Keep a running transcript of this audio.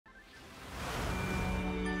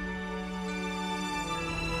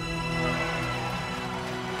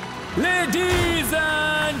Ladies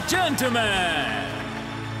and gentlemen,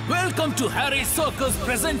 welcome to Harry's Circus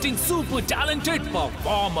presenting super talented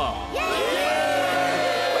performer.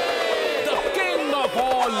 The king of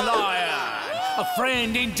all lions, a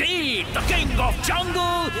friend indeed, the king of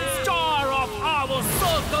jungle, star of our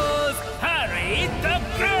circus, Harry the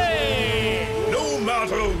Great. No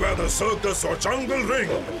matter where the circus or jungle ring,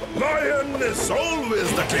 lion is always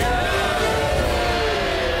the king.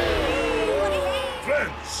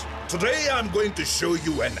 Friends, today I'm going to show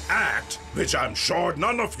you an act which I'm sure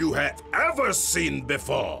none of you have ever seen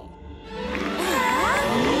before.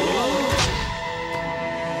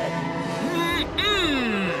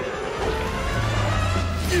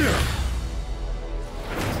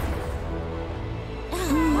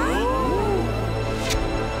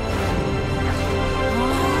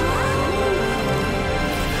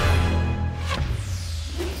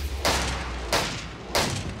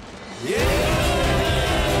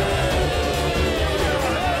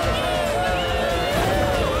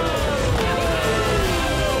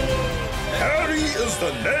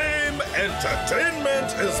 The name,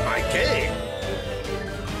 entertainment is my game.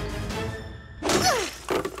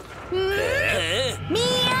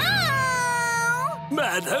 Meow!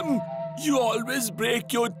 Madam, you always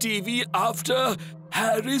break your TV after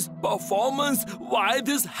Harry's performance. Why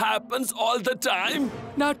this happens all the time?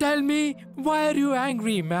 Now tell me, why are you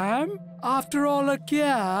angry, ma'am? After all, a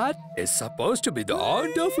cat is supposed to be the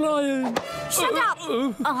aunt of lion. Shut up!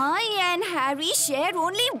 I and Harry share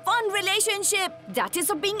only one relationship. That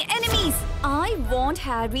is of being enemies. I want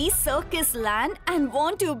Harry's circus land and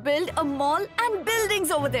want to build a mall and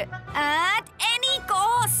buildings over there. At any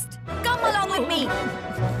cost. Come along with me.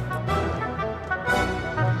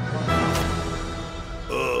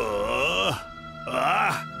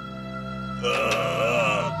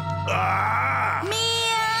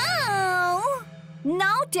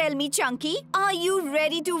 Now tell me, Chunky, are you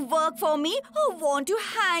ready to work for me or want to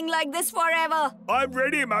hang like this forever? I'm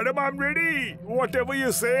ready, madam, I'm ready. Whatever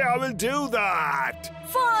you say, I will do that.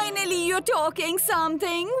 Finally, you're talking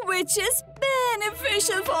something which is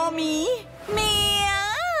beneficial for me.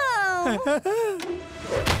 Meow!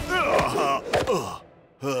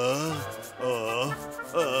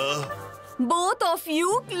 Both of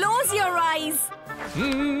you, close your eyes.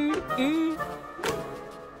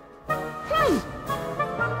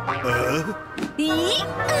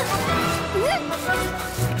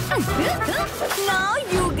 Now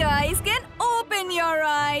you guys can open your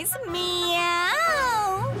eyes.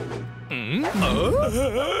 Meow.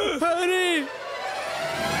 Harry!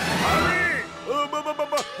 Hurry!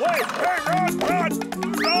 Wait! Hey, run!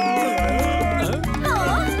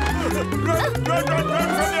 Run from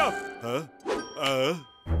here!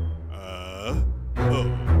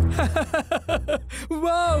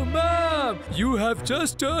 Wow, ma'am! You have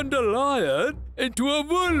just turned a lion into a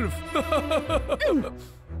wolf.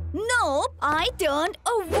 Nope, I turned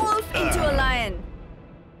a wolf into a lion.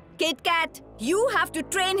 Kit Kat, you have to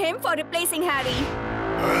train him for replacing Harry.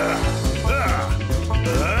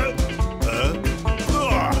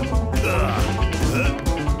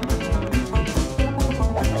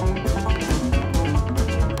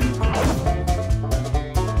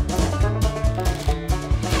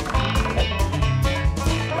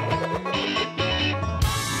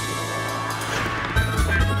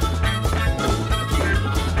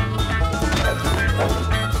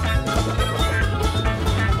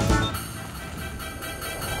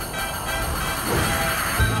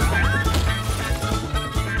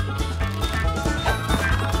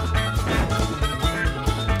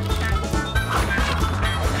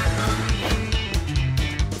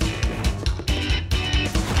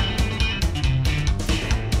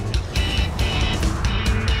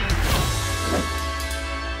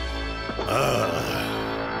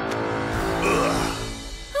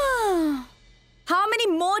 How many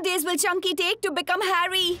more days will Chunky take to become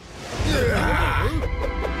Harry?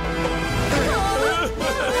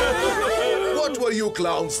 What were you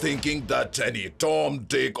clowns thinking, that any Tom,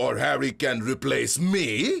 Dick or Harry can replace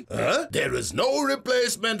me? Huh? There is no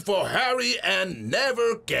replacement for Harry and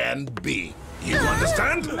never can be. You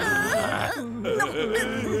understand? No,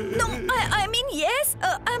 I mean yes.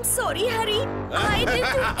 I'm sorry, Harry. I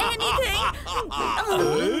didn't do anything.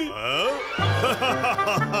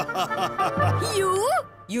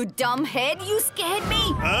 You dumb head, you scared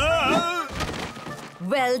me.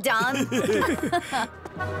 Well done.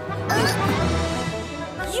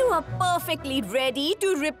 You are perfectly ready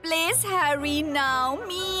to replace Harry now.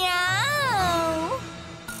 Meow.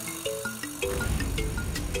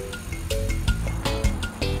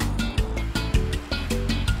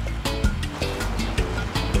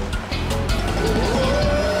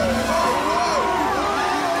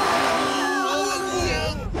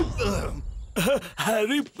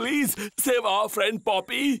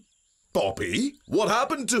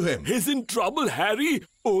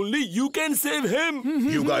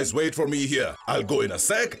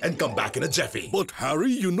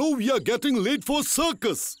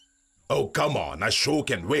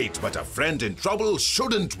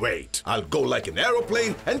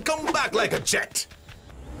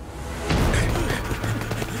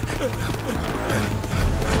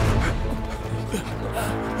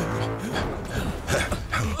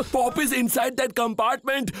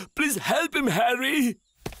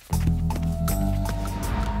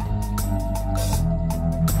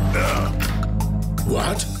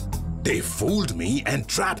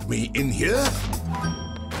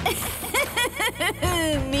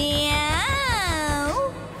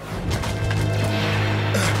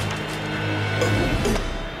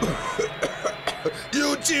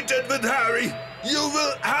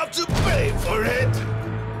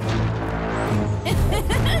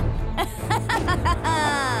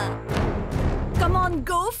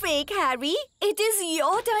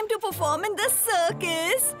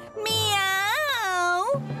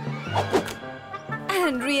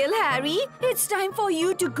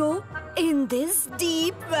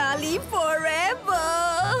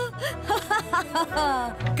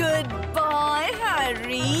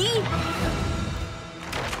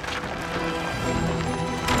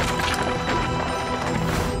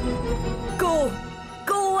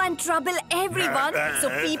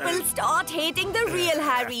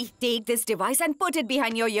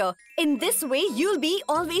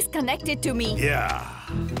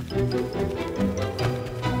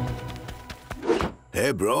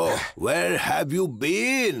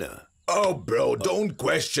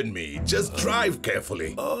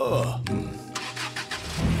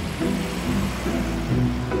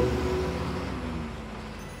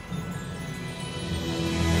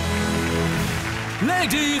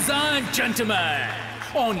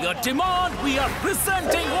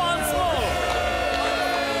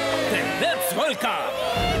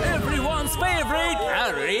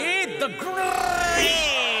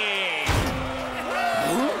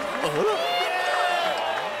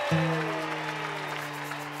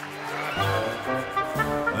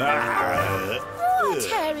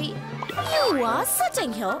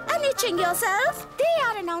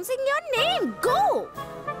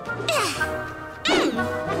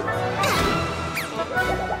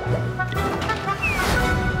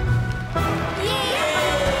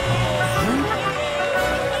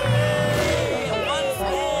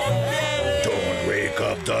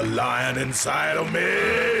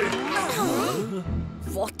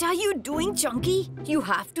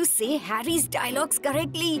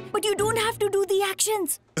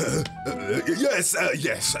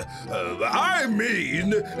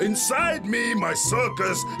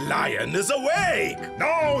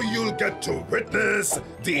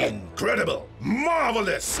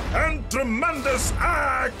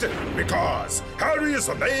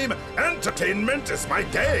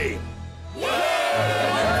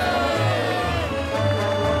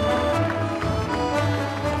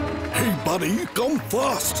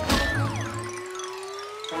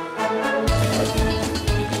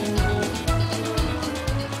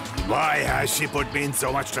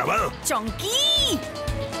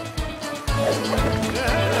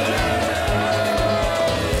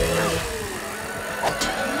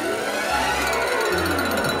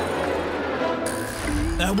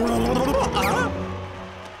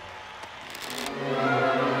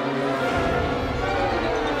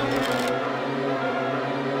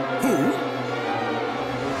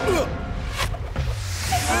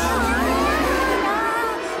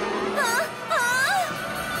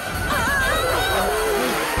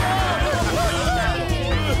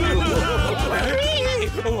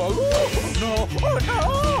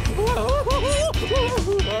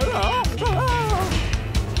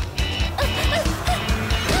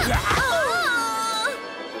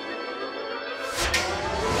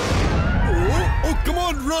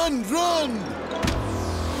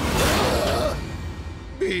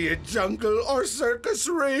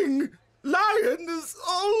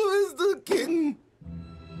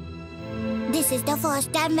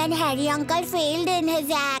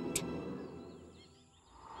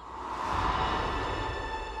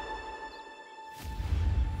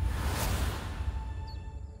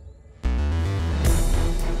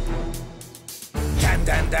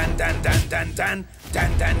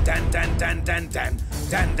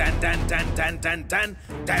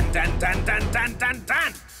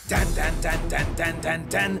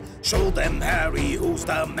 Dan. Show them, Harry, who's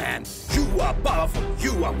the man. You are powerful,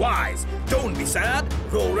 you are wise. Don't be sad,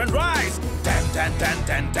 roar and rise. Dan.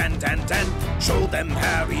 Show them,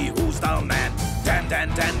 Harry, who's the man. Dan.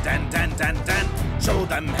 Show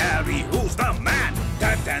them, Harry, who's the man.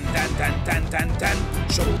 Dan.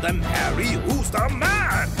 Show them, Harry, who's the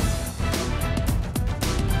man.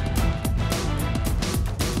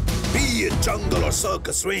 Be it jungle or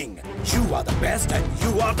circus ring, you are the best and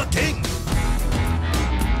you are the king.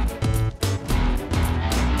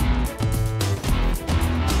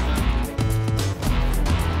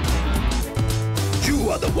 You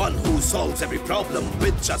are the one who solves every problem.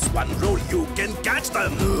 With just one roll you can catch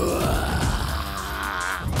them.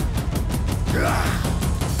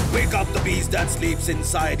 Wake up the beast that sleeps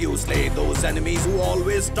inside you. Slay those enemies who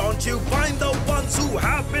always taunt you. Find the ones who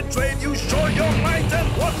have betrayed you. Show your might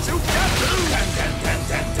and what you can do.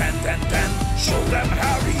 Dan. Show them,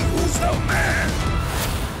 Harry, who's the man.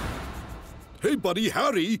 Hey, buddy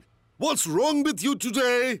Harry, what's wrong with you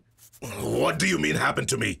today? What do you mean happened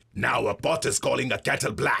to me? Now a pot is calling a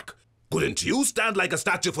kettle black. Couldn't you stand like a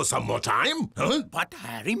statue for some more time? Huh? But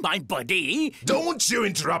Harry, my buddy... Don't you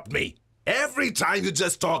interrupt me. Every time you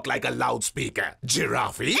just talk like a loudspeaker.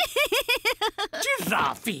 Giraffe?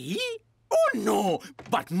 Giraffe? Oh no,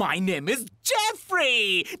 but my name is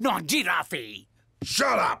Jeffrey, not Giraffe.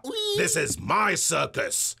 Shut up! This is my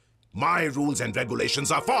circus. My rules and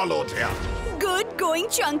regulations are followed here. Good going,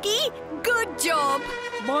 Chunky. Good job.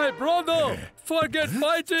 My brother, forget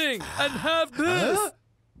fighting and have this.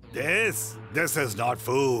 This is not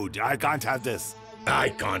food. I can't have this. I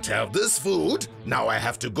can't have this food. Now I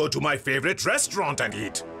have to go to my favorite restaurant and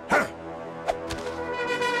eat. Huh.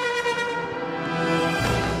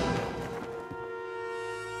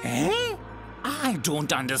 Eh? I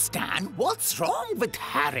don't understand. What's wrong with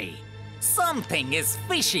Harry? Something is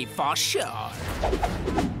fishy for sure.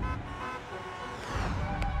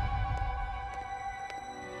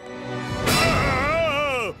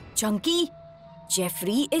 Chunky,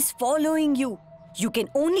 Jeffrey is following you. You can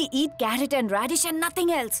only eat carrot and radish and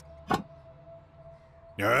nothing else.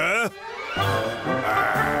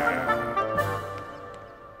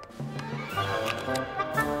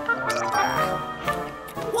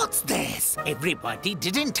 What's this? Everybody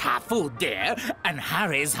didn't have food there, and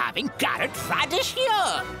Harry's having carrot radish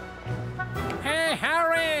here. Hey,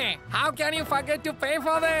 Harry! How can you forget to pay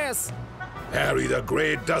for this? Harry the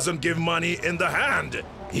Great doesn't give money in the hand.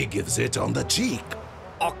 He gives it on the cheek.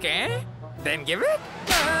 Okay, then give it.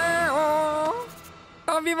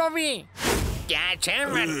 Bobby! Catch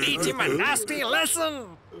him and teach him a nasty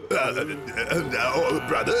lesson.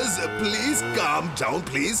 Brothers, please calm down,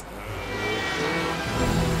 please.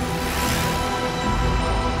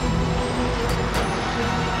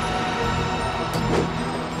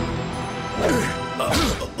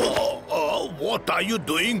 What are you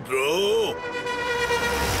doing, bro?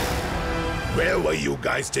 Where were you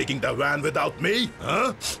guys taking the van without me?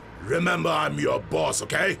 Huh? Remember, I'm your boss,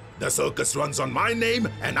 okay? The circus runs on my name,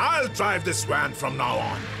 and I'll drive this van from now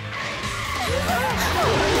on.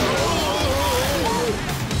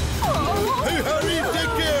 Hey, Harry,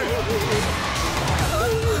 take care!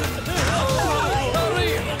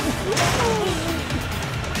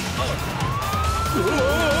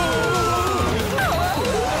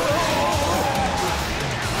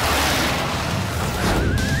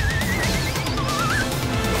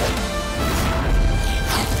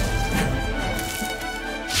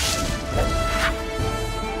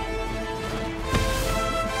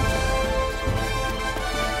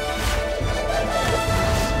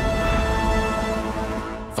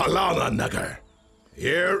 Falana Nagar,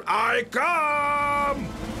 here I come!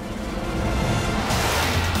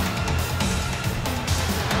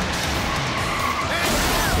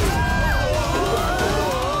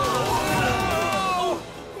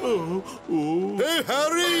 Hey,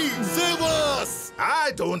 Harry, save us!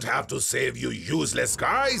 I don't have to save you useless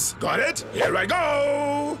guys. Got it? Here I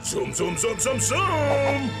go! Zoom, zoom, zoom, zoom,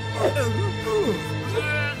 zoom!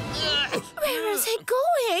 Where is he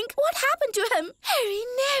going? What happened to him? Harry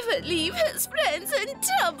never leave his friends in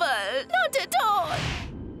trouble. Not at all.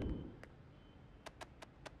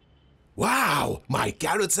 Wow, my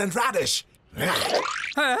carrots and radish.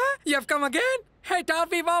 Huh? You've come again? Hey,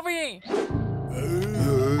 Toffee Bobby!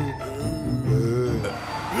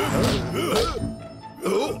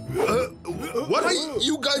 What are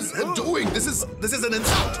you guys doing? This is an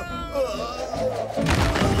insult.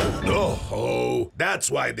 Oh, that's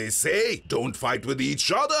why they say don't fight with each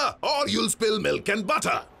other or you'll spill milk and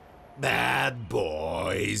butter. Bad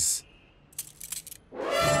boys.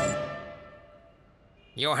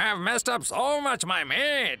 You have messed up so much, my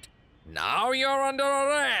mate. Now you're under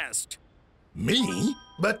arrest. Me?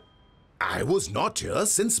 But I was not here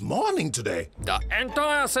since morning today. The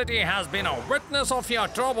entire city has been a witness of your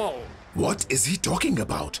trouble. What is he talking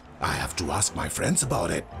about? I have to ask my friends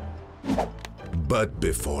about it. But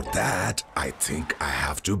before that, I think I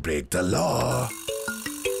have to break the law.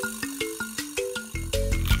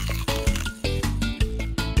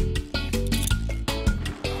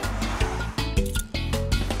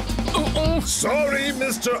 Sorry,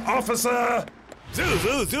 Mr. Officer!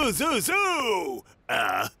 Zoo!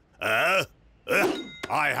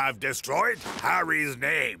 I have destroyed Harry's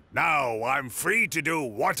name. Now I'm free to do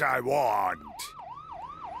what I want.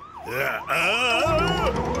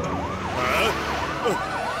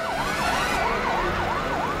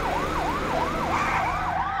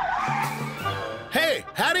 Hey,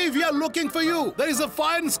 Harry, we are looking for you. There is a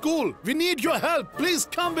fire in school. We need your help. Please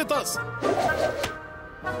come with us.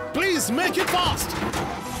 Please make it fast.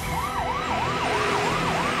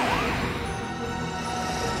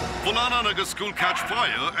 Nagar school catch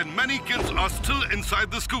fire and many kids are still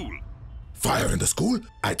inside the school. Fire in the school?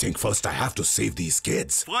 I think first I have to save these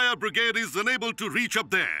kids. Fire brigade is unable to reach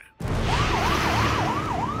up there.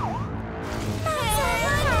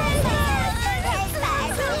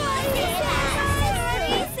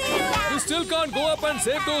 You still can't go up and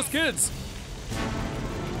save those kids.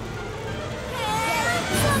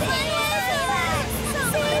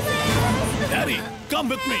 Harry, come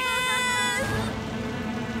with me.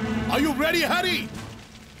 Are you ready, Harry?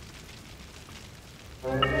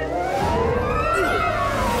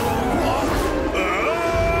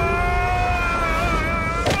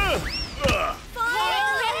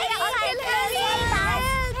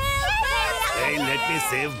 Hey, let me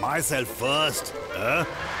save myself first.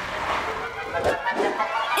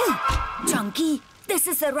 Chunky, this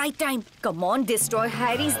is the right time. Come on, destroy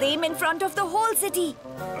Harry's name in front of the whole city.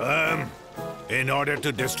 In order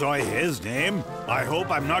to destroy his name, I hope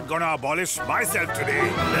I'm not gonna abolish myself today.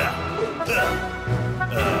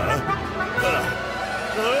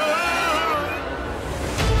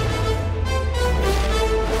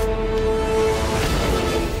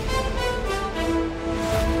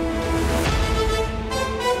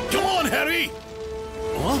 Come on, Harry.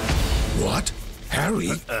 Huh? What?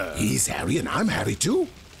 Harry? He's Harry and I'm Harry too?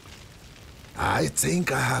 I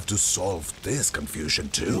think I have to solve this confusion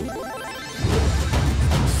too.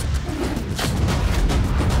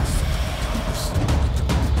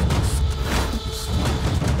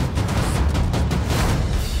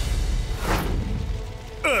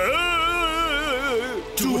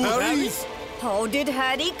 Two Harrys? How did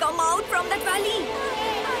Harry come out from that valley?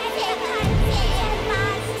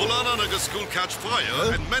 Nagar school catch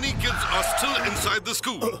fire and many kids are still inside the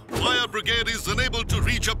school. Fire brigade is unable to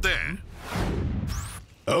reach up there.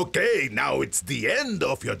 Okay, now it's the end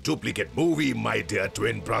of your duplicate movie, my dear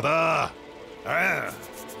twin brother.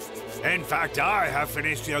 In fact, I have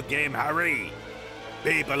finished your game, Harry.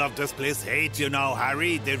 People of this place hate you now,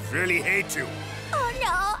 Harry. They really hate you. Oh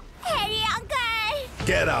no, Harry uncle!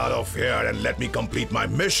 Get out of here and let me complete my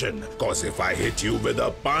mission. Cause if I hit you with a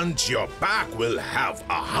punch, your back will have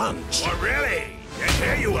a hunch. Oh, really? Then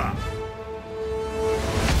here you are.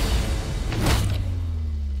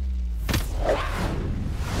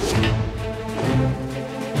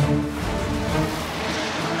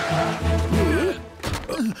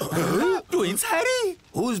 Twins Harry?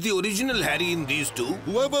 Who's the original Harry in these two?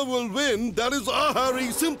 Whoever will win, that is our Harry.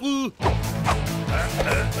 Simple.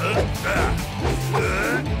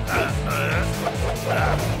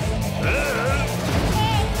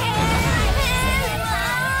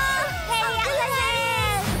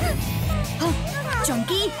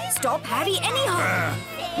 Chunky, stop Harry anyhow.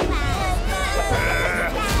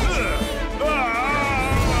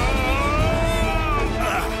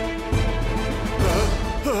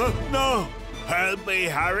 No! Help me,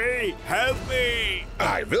 Harry! Help me!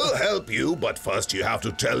 I will help you, but first you have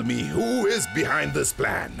to tell me who is behind this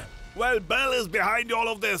plan. Well, Belle is behind all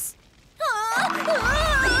of this.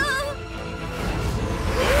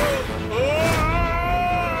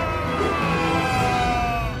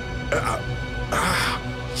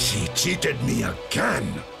 She cheated me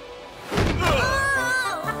again.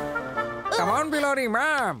 Come on, Bilori,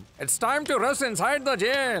 ma'am. It's time to rush inside the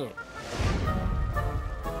jail.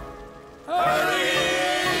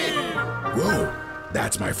 Whoa,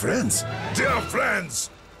 that's my friends. Dear friends,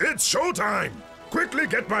 it's showtime. Quickly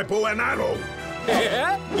get my bow and arrow.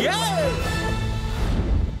 Yeah!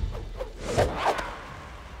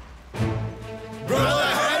 Brother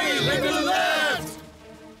Harry, little left.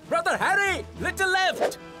 Brother Harry, little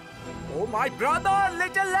left. Oh, my brother,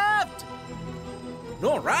 little left.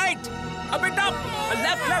 No, right. A bit up.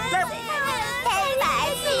 Left, left, left.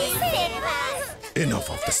 Enough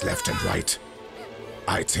of this left and right.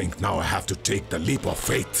 I think now I have to take the leap of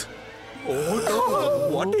faith. Oh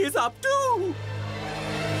no! What is up to?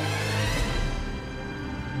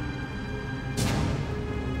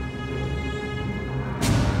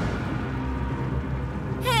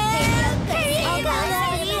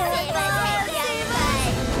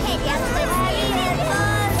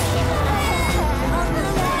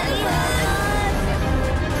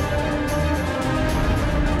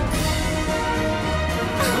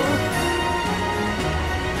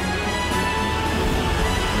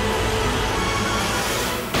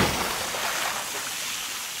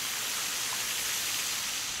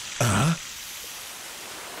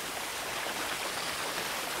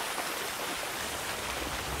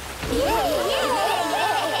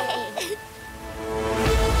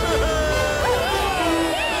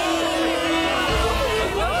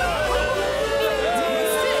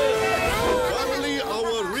 Finally,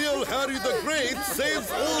 our real Harry the Great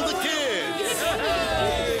saves all the kids.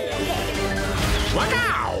 Waka!